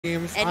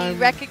games. Any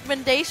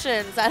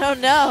recommendations? I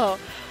don't know.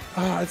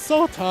 It's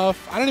so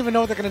tough. I don't even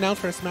know what they're gonna announce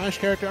for a Smash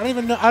character. I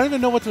don't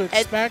even know what to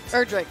expect.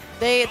 Erdrick.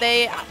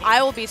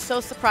 I will be so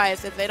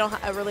surprised if they don't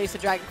release a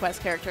Dragon Quest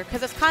character,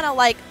 because it's kind of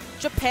like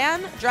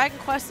Japan. Dragon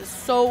Quest is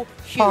so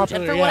huge,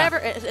 Popular, and for yeah. whatever,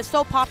 it's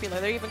so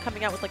popular. They're even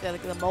coming out with like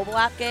the mobile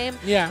app game,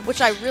 which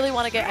I really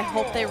want to get. I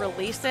hope they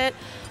release it.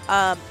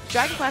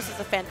 Dragon Quest is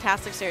a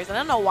fantastic series. I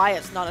don't know why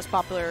it's not as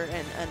popular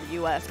in the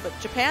U.S., but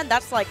Japan,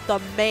 that's like the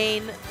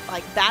main,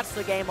 like that's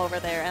the game over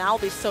there, and I'll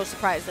be so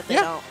surprised if they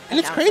don't. And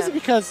it's crazy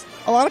because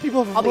a lot of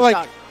people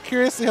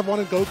curiously have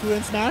wanted Goku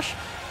in Smash,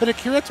 but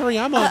Akira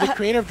Toriyama, the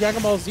creator of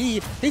Dragon Ball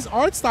Z, his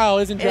art style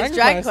is in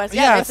Dragon Quest.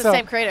 Yeah, it's the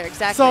same creator,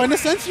 exactly. So in a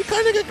sense, you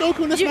kind of get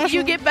Goku in a Smash.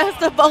 You get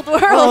best of both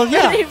worlds,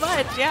 pretty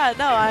much. Yeah,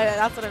 no,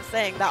 that's what I'm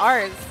saying. The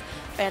art is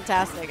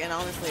fantastic, and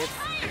honestly,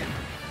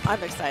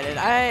 I'm excited.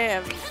 I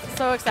am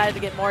so excited to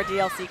get more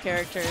DLC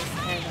characters.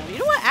 And you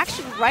know what?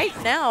 Actually, right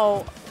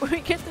now,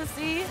 we get to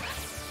see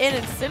in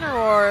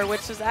Incineroar,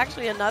 which is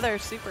actually another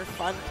super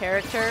fun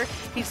character.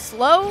 He's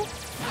slow,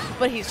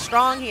 but he's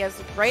strong. He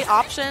has great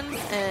options,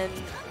 and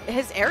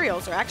his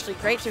aerials are actually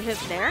great to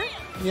his Nair.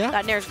 Yeah.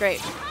 That Nair's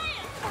great.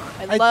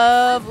 I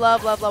love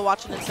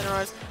watching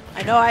Incineroars.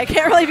 I know I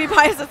can't really be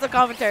biased as a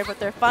commentary, but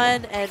they're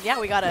fun. And yeah,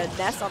 we got a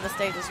Ness on the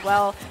stage as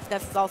well.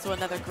 Ness is also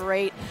another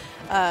great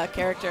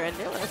character. And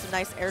it's a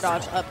nice air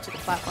dodge up to the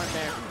platform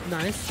there.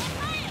 Nice.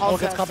 Also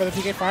gets caught by the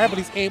PK Fire, but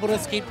he's able to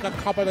escape, got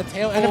caught by the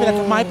tail end of it.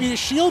 That might be a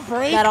shield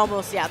break. That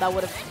almost, that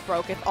would have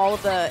broke. If all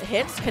of the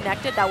hits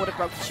connected, that would have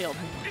broke the shield.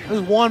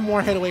 There's one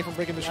more hit away from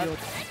breaking the shield.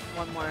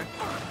 One more.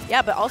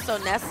 Yeah, but also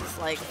Ness is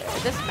like,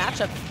 this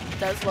matchup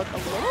does look a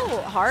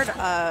little hard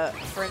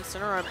for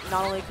Incineroar,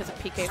 not only because of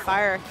PK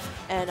Fire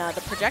and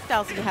the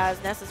projectiles he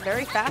has. Ness is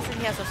very fast, and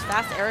he has those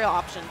fast aerial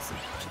options,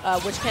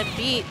 which can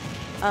beat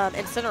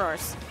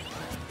Incineroars.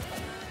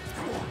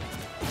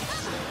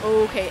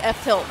 Okay,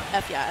 F-tilt.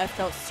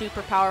 F-tilt,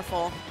 super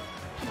powerful.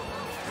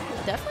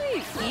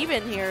 Definitely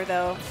even here,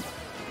 though.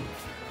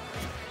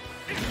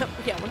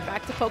 Yeah, we're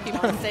back to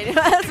Pokemon Stadium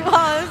as well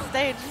as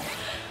stage.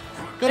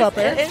 Good up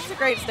air. It's a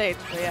great stage,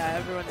 but yeah,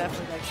 everyone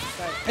definitely likes to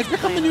start. It's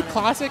become the new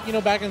classic, you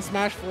know, back in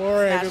Smash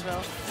 4.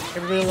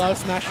 Everybody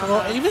loves Smash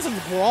 4, even some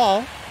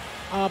Brawl.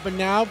 But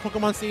now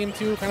Pokemon Stadium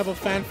 2, kind of a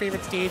fan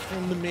favorite stage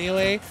from the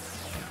Melee,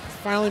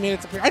 finally made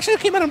its appearance. Actually,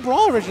 it came out in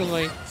Brawl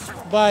originally,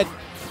 but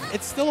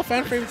it's still a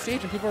fan favorite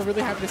stage, and people are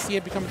really happy to see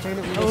it become a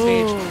tournament legal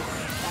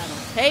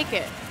stage. Take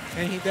it.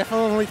 And he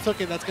definitely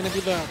took it. That's going to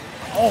be the...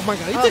 Oh my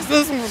god, he takes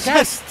this one.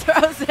 Just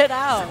throws it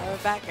out.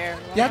 Back air.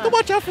 You have to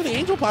watch out for the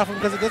Angel platform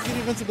because it does give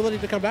you invincibility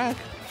to come back.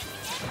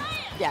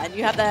 Yeah, and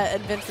you have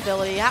that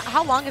invincibility.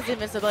 How long is the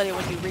invincibility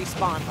when you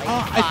respawn? Like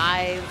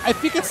 5? I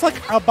think it's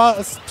like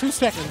about 2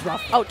 seconds,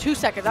 roughly. Oh, 2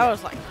 seconds. That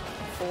was like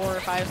 4 or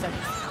 5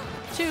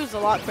 seconds. 2 is a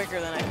lot quicker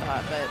than I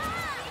thought, but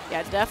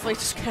yeah, definitely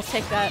just gotta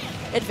take that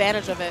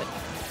advantage of it.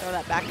 Throw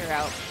that back air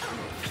out.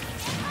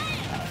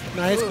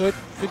 Nice, good.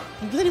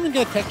 He didn't even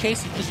get a tech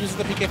chase. He just uses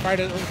the PK Fire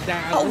to a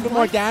little bit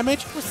more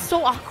damage. It was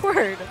so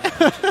awkward.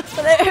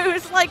 But it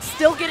was like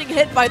still getting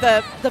hit by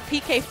the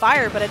PK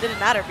Fire, but it didn't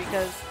matter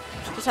because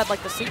it just had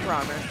like the super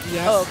armor.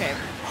 Yes. Oh, okay.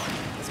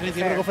 He's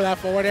able to go for that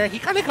forward air. He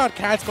kind of caught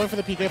Katz going for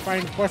the PK Fire,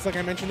 and of course, like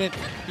I mentioned it,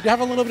 you do have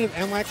a little bit of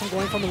end lag from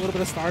going from a little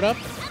bit of startup.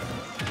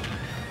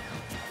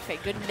 Okay,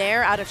 good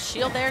Nair out of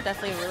shield there.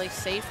 Definitely a really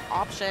safe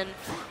option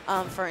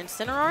for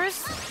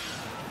Incineroars.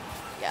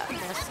 Yeah,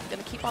 Ness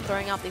going to keep on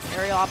throwing out these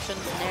aerial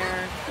options in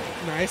there.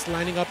 Nice,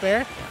 lining up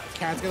air.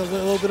 Katz got a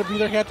little bit of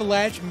breather here at the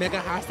ledge. Mega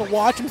has to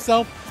watch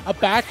himself. A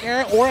back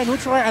air or a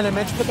neutral air, and I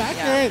mentioned the back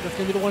air. That's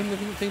going to be the one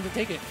thing to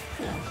take it.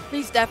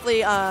 He's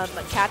definitely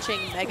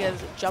catching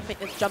Mega's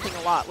jumping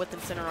a lot with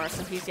Incineroar,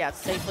 so he's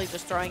safely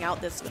just throwing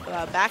out this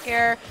back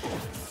air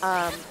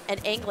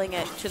and angling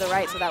it to the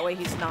right, so that way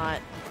he's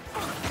not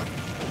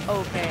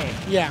okay.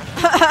 Yeah.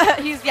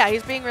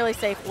 he's being really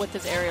safe with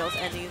his aerials,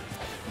 and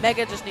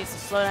Mega just needs to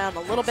slow down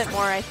a little bit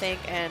more, I think,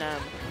 and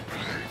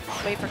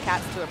wait for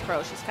Katz to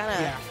approach. He's kind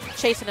of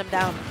chasing him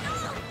down.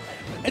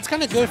 It's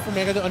kind of good for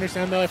Mega to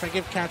understand, though, if I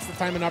give Katz the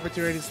time and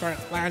opportunity to start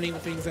landing the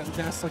things that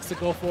Ness likes to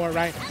go for,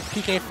 right?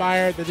 PK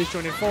Fire, the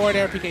disjointed forward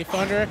air, PK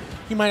Thunder.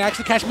 He might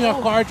actually catch me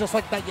off guard just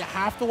like that. You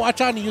have to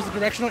watch out and use the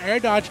directional air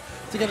dodge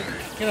to get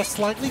a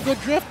slightly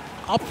good drift.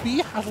 Up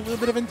B has a little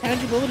bit of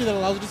intangibility that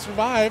allows you to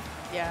survive.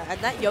 Yeah, and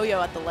that yo-yo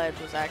at the ledge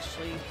was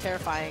actually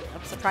terrifying.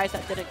 I'm surprised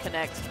that didn't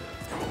connect.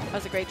 That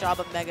was a great job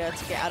of Mega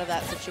to get out of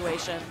that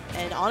situation.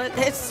 And on it,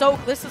 this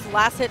is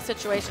last hit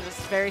situation. This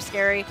is very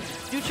scary.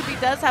 Dutraby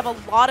does have a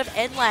lot of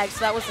end lag, so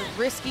that was a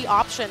risky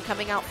option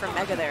coming out from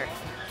Mega there.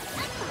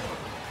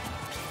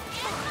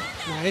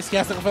 Nice, he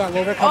has to go for that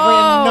low recovery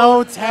and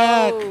no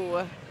tech.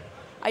 No.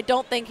 I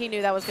don't think he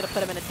knew that was going to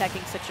put him in a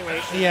teching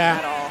situation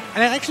at all.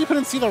 And I actually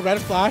couldn't see the red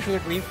flash or the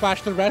green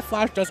flash. The red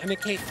flash does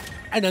indicate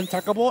an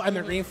untechable, and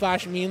the green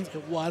flash means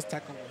it was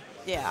techable.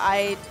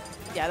 Yeah,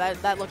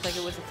 that looked like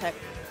it was a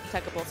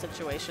techable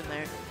situation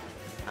there.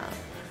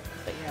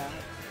 But yeah,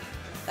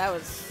 that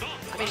was,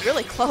 I mean,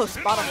 really close,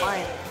 bottom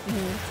line.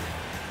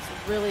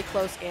 It's a really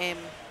close game.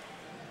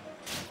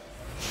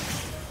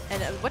 And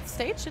And what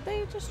stage should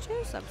they just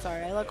choose? I'm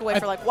sorry. I look away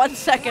for like 1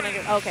 second.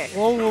 Okay.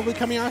 Well, we'll be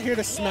coming out here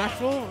to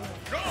Smashville.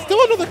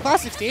 Still another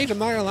classic stage. I'm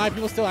not going to lie.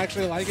 People still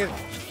actually like it.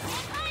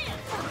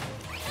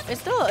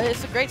 It's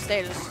a great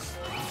stage. It's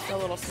still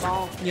a little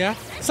small. Yeah.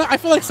 So I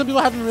feel like some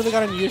people haven't really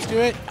gotten used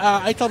to it.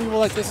 I tell people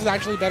like this is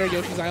actually better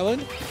Yoshi's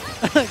Island.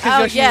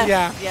 Oh,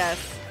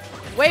 yes.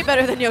 Way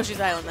better than Yoshi's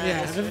Island.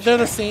 Yeah, they're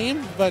the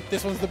same, but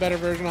this one's the better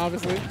version,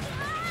 obviously.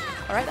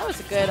 All right, that was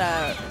a good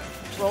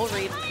roll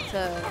read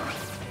to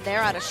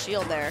nair out a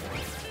shield there.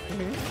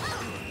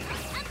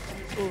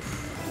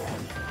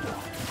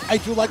 Oof. I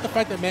do like the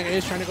fact that Mega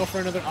is trying to go for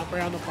another up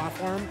air on the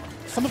platform.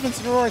 Some of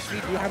Incineroar's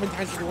feet do have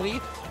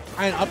intangibility,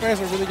 and up air is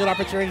a really good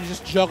opportunity to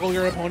just juggle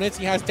your opponents.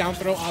 He has down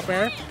throw up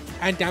air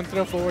and down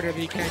throw forward air that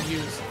he can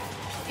use.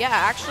 Yeah,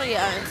 actually,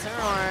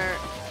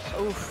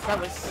 Incineroar, oof, that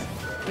was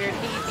weird.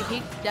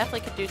 He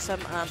definitely could do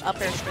some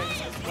up air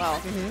strings as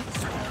well.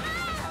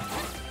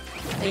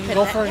 You can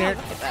go for an air.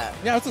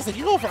 Yeah, I was just saying,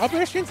 you go for up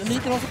air strings, and then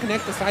you can also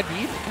connect the side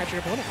beat and catch your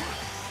opponent.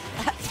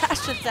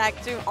 Dash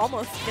attack too,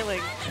 almost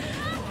killing.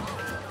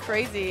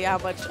 Crazy how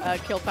much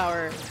kill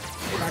power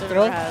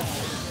Incineroar has.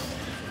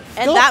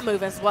 And that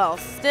move as well.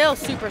 Still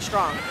super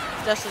strong,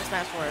 just in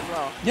Smash 4 as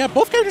well. Yeah,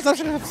 both characters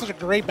actually have such a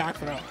great back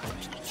throw.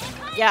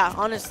 Yeah,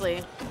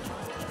 honestly.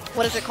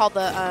 What is it called?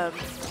 The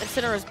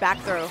Incineroar's back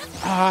throw.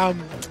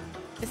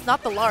 It's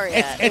not the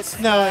Lariat. It's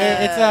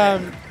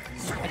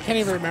I can't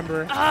even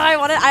remember. It's a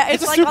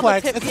like suplex. On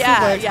the tip. It's a yeah,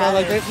 suplex, yeah. but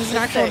like, there's an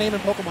actual name in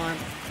Pokemon.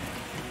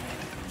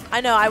 I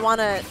know. I want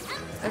to.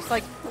 It's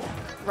like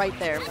right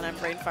there when I'm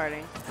brain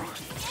farting.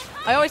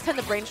 I always tend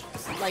to brain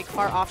like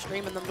far off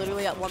stream, and then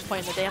literally at one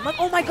point in the day, I'm like,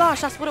 oh my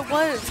gosh, that's what it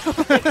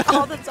was, like,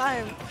 all the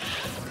time.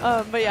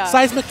 But yeah.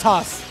 Seismic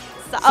toss.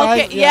 Okay, yeah. I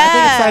think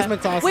it's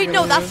seismic toss. Wait,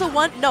 no, that's the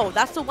one. No,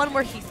 that's the one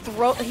where he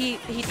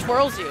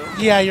twirls you.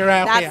 Yeah, you're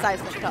right. That's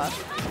seismic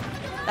toss.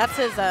 That's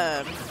his.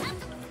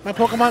 My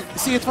Pokemon.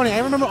 See, it's funny. I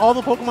remember all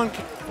the Pokemon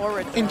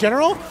forward in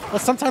general, but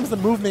sometimes the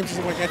move names is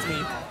what gets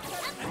me.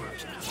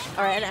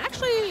 All right, and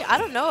actually, I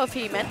don't know if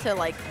he meant to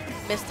like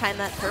mistime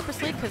that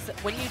purposely, because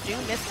when you do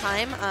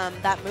mistime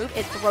that move,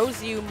 it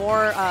throws you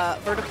more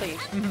vertically.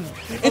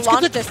 The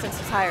launch distance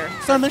is higher.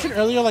 So I mentioned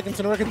earlier, like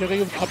Incineroar can juggle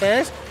you with up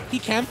airs. He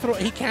can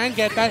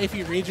get that if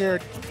you read your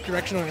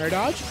directional air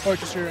dodge or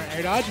just your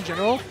air dodge in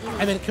general,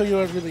 and then kill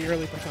you at really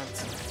early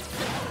percents.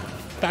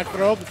 Back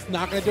throw, but it's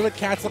not going to do it.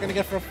 Katz looking to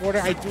get for a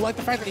forwarder. I do like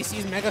the fact that he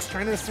sees Mega's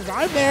trying to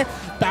survive there.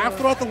 Back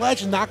throw at the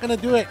ledge, not going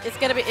to do it. It's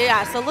going to be,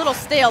 yeah, it's a little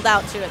staled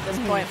out to at this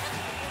point.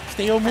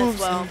 Stale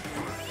moves. Well.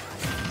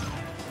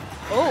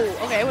 Oh,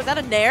 okay. Was that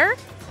a nair?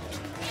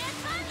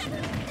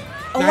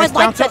 Oh, nice. I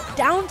like the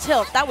down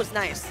tilt. That was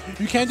nice.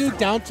 You can do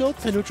down tilt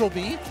to neutral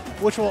B,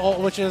 which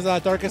is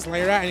Darkest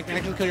Lariat, and you can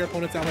actually kill your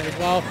opponents that way as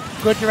well.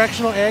 Good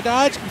directional air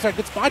dodge. I'm sorry,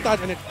 good spot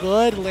dodge, and a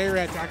good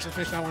Lariat to actually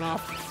finish that one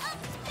off.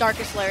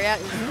 Darkest Lariat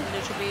is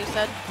neutral B, you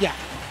said? Yeah.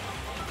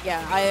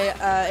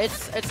 Yeah,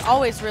 it's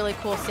always really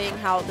cool seeing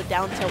how the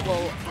down tilt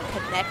will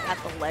connect at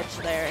the ledge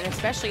there, and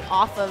especially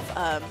off of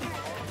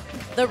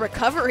the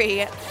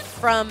recovery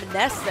from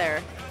Ness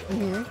there.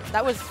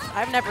 That was,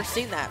 I've never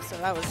seen that, so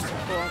that was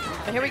cool.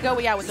 But here we go,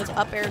 with those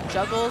up air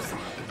juggles.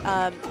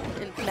 And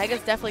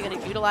Mega's definitely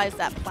going to utilize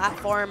that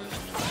platform,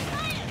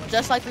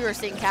 just like we were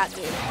seeing Katz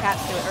do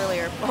it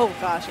earlier. Oh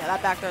gosh, yeah,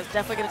 that back throw is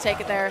definitely going to take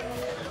it there.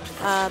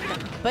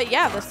 But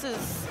yeah, this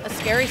is a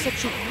scary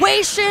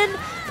situation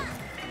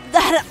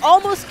that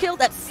almost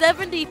killed at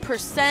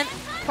 70%.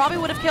 Probably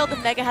would have killed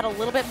if Mega had a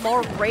little bit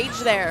more rage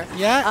there.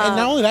 Yeah, and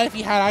not only that, if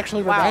he had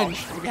actually revenge.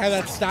 If he had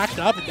that stacked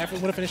up, it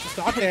definitely would have finished the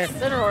stock there.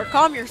 Incineroar,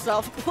 calm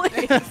yourself,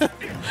 please.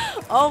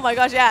 Oh my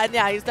gosh, yeah, and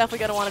yeah, he's definitely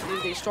going to want to do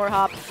these short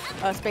hop,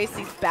 space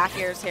these back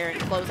airs here, and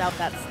close out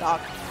that stock.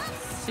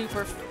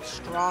 Super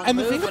strong. And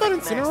the thing about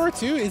Incineroar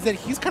too is that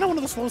he's kind of one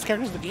of the slowest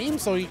characters in the game,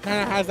 so he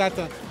kind of has that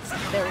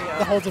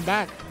that holds him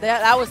back.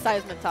 That was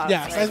Seismic Toss.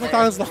 Yeah, Seismic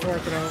Toss is the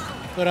fourth throw.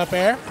 Good up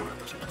air.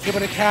 Able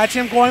to catch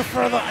him, going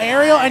for the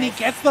aerial, and he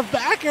gets the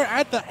back air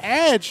at the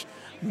edge.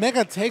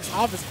 Mega takes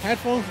off his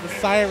headphones with a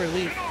sigh of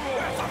relief.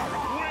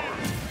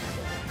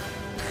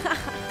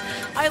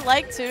 I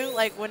like too,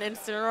 like when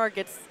Incineroar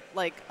gets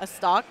like a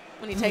stock,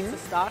 when he takes a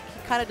stock,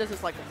 he kind of does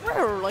this like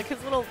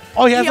his little.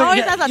 Oh, he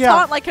always has a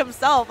taunt like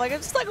himself. Like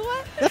it's just like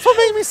what? That's what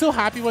made me so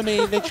happy when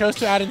they chose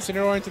to add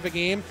Incineroar into the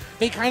game.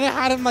 They kind of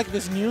had him like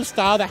this new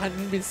style that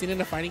hadn't been seen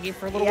in a fighting game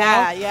for a little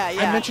while. Yeah.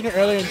 I mentioned it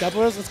earlier in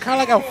Doublers. It's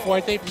kind of like El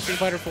Fuerte from Street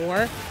Fighter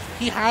 4.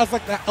 He has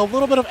like a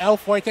little bit of El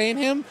Fuerte in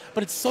him,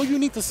 but it's so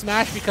unique to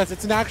Smash because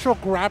it's an actual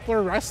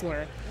grappler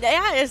wrestler.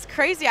 Yeah, it's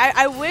crazy.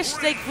 I wish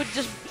they would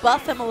just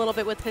buff him a little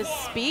bit with his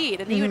speed,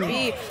 and he would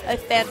be a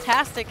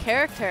fantastic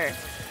character.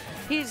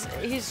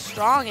 He's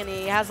strong, and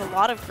he has a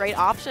lot of great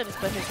options,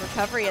 but his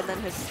recovery and then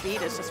his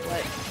speed is just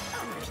what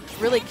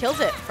really kills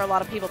it for a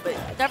lot of people. But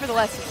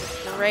nevertheless,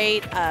 he's a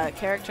great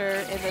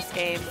character in this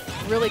game.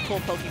 Really cool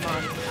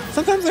Pokemon.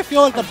 Sometimes I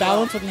feel like the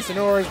balance with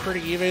Incineroar is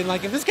pretty even.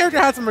 Like if this character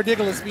had some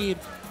ridiculous speed,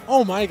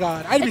 oh my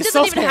god, I'd be so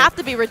scared. It doesn't even have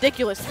to be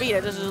ridiculous speed.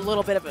 It's just a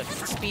little bit of a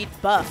speed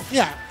buff.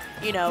 Yeah.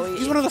 You know,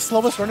 he's one of the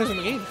slowest runners in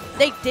the game.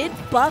 They did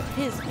buff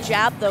his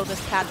jab, though,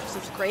 this patch,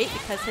 which is great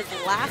because his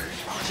last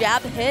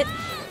jab hit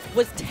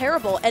was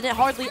terrible, and it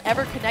hardly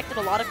ever connected.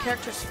 A lot of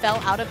characters fell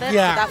out of it.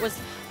 Yeah. So that was,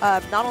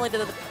 not only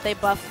did they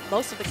buff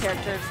most of the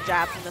characters'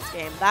 jabs in this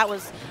game, that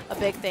was a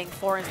big thing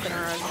for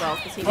Incineroar as well,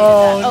 because he needed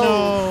that.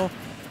 No.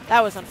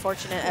 That was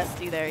unfortunate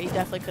SD there. He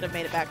definitely could have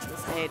made it back to the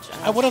stage.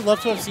 I would have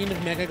loved to have seen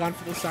if Mega gone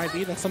for the side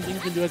B. That's something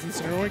you can do as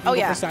Incineroar. You can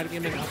go for side B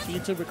and then up B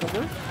to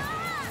recover.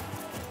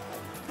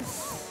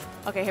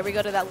 Okay, here we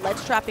go to that ledge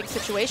trapping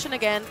situation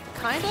again.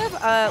 Kind of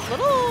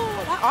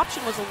that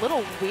option was a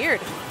little weird.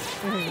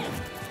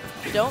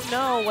 Don't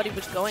know what he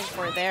was going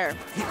for there.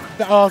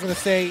 I was going to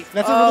say,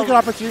 that's a really good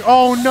opportunity.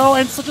 Oh, no,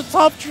 and such a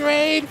tough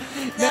trade.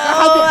 No,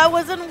 that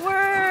wasn't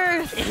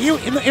worth.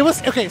 It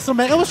was, okay, so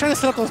Mega was trying to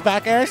set up those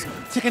back airs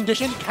to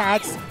condition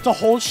Katz to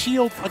hold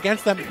shield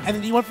against them, and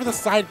then he went for the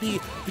side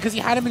B because he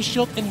had him in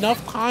shield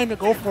enough time to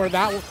go for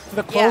that, for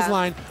the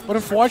clothesline. But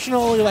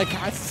unfortunately, like,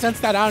 Katz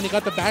sensed that out, and he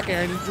got the back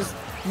air, and he just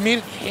made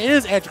it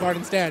his edge guard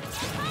instead.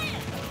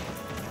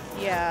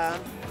 Yeah.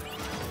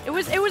 It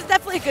was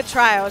definitely a good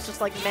try. I was just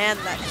like, man,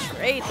 that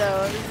trade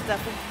though.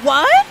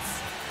 What?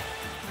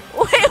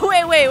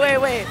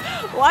 Wait.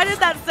 Why did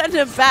that send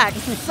him back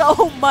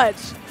so much?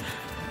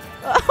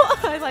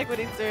 I like what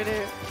he's doing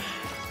here.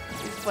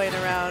 He's playing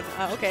around.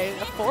 Okay,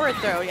 a forward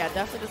throw. Yeah,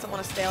 definitely doesn't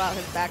want to stale out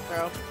his back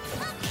throw.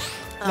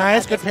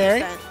 Nice, good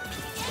parry.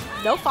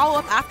 No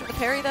follow-up after the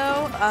parry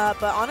though.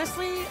 But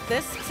honestly,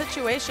 this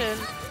situation,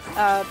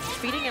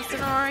 beating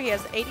Incineroar, he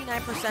has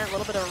 89%, a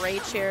little bit of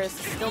rage here, is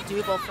still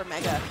doable for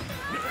Mega.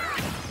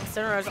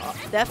 Incineroar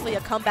is definitely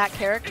a comeback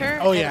character.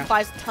 Oh, yeah. It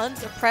applies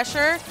tons of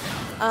pressure.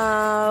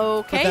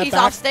 Okay, he's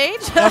off stage.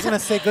 I was going to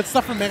say, good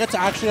stuff for Mega to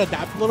actually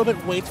adapt a little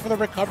bit, waits for the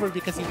recovery,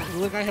 because he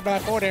really got hit by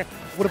that forward air,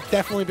 would have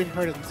definitely been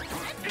hurt.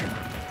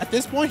 At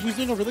this point, he's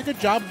doing a really good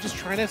job of just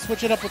trying to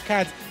switch it up with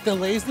Katz.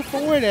 Delays the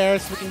forward air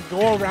so we can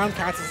go around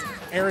Katz's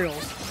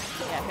aerials.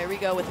 Yeah, here we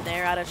go with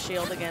Nair out of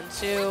shield again,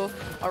 too.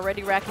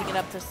 Already racking it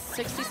up to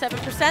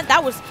 67%.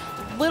 That was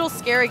a little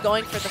scary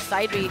going for the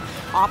side B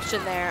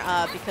option there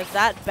because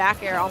that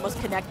back air almost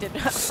connected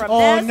from Ness.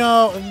 Oh,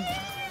 no.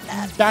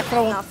 Back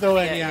throw won't throw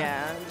in,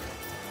 yeah.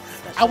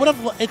 I would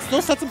have. It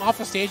still sets him off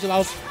the stage,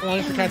 allowing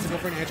for Katz to go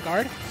for an edge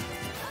guard.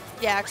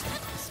 Yeah,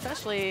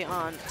 especially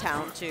on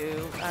town,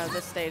 too.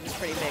 This stage is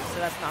pretty big, so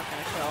that's not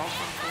going to kill on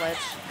the ledge.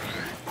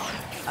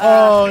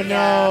 Oh,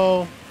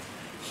 no.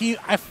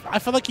 I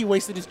felt like he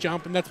wasted his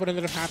jump, and that's what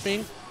ended up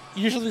happening.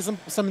 Usually some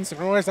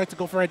Incineroars like to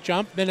go for a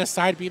jump, then a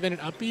side B, then an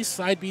up B.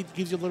 Side B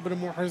gives you a little bit of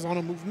more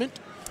horizontal movement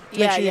to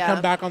make sure you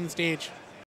come back on the stage.